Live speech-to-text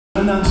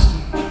nasty.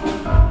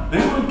 They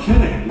weren't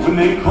kidding when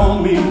they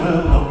called me,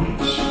 well, a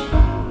witch.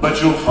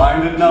 But you'll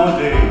find it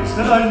nowadays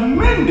that I've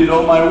mended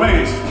all my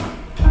ways,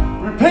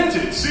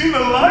 repented, seen the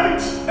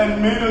light,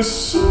 and made a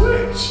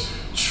switch.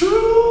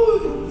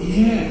 True,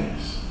 yes.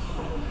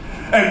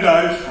 And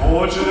I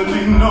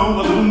fortunately know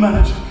a little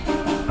magic.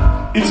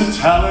 It's a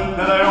talent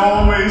that I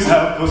always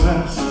have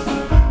possessed.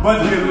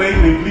 But here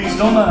lately, please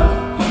don't laugh,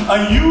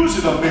 I use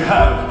it on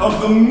behalf of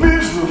the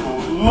miserable,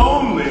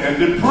 lonely, and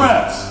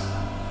depressed.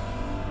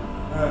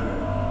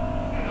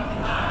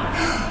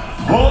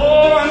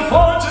 Poor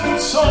unfortunate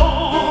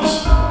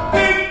souls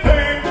in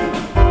pain,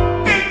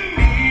 in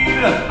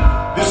need.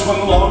 This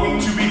one longing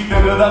to be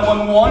thinner, that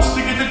one wants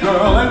to get the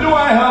girl, and do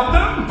I help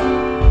them?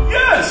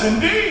 Yes,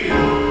 indeed.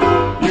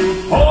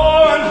 You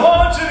poor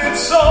unfortunate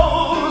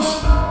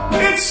souls,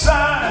 it's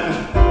sad,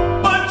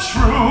 but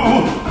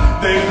true.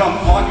 They come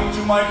flocking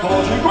to my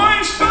cauldron,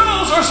 crying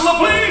spells, Ursula,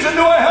 please, and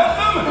do I help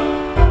them?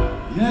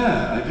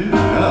 Yeah, I do,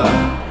 yeah.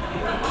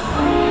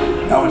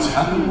 Now it's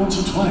happened once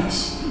or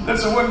twice that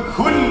someone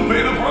couldn't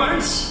pay the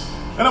price,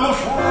 and I'm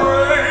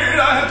afraid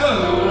I have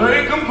to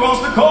rake them across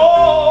the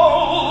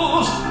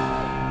coals.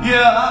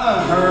 Yeah,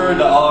 I've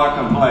heard our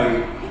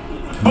complaint,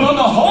 but on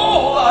the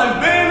whole, I've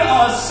been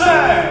a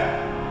saint.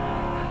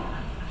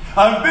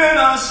 I've been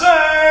a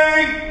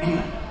saint.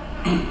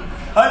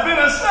 I've been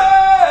a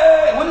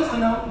saint. What is the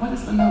note? What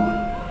is the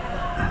note?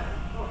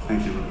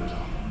 Thank you, Roberto.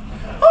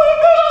 I've been a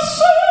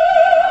saint.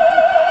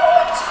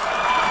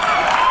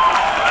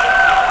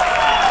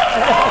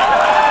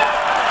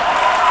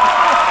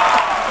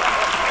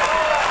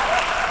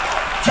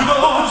 To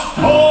those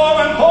poor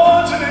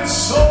unfortunate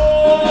souls,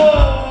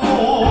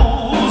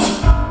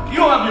 you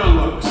have your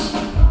looks,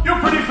 your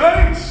pretty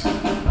face,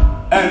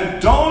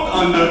 and don't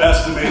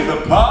underestimate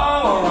the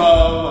power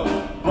of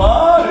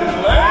body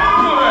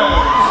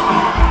language.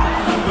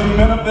 The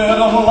men up there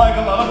don't like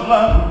a lot of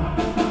blabber.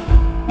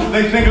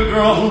 They think a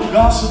girl who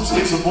gossips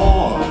is a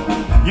bore.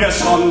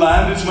 Yes, on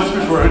land it's much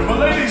preferred for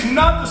ladies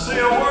not to say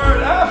a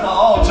word. After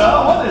all,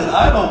 child, what is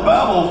idle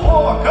babble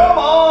for? Come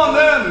on,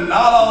 they're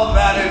not all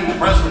that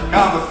impressed with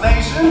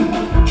conversation.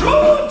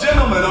 True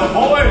gentlemen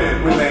avoid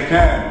it when they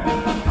can,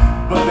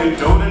 but they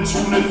dote and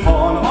swoon and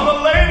fawn on a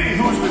lady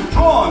who's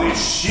withdrawn.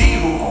 It's she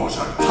who holds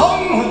her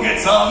tongue who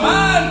gets a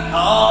man.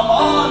 Come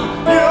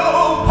on,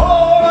 you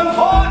poor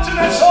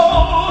unfortunate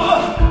soul.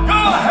 Go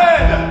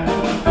ahead,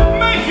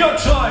 make your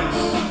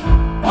choice.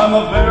 I'm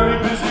a very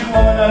busy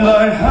woman and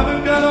I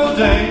haven't got all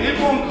day. It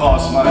won't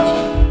cost much,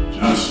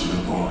 just your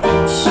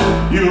voice.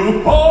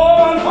 You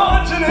poor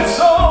unfortunate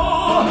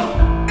soul.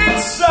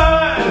 It's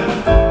sad,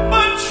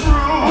 but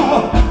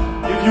true.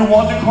 If you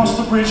want to cross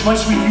the bridge, my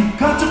sweet, you've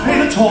got to pay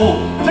the toll.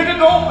 Take a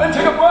gulp and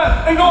take a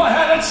breath and go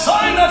ahead and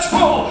sign that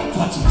scroll.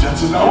 Flotsam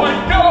Jetsam, now I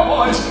got a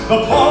voice. The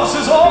boss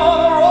is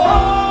on.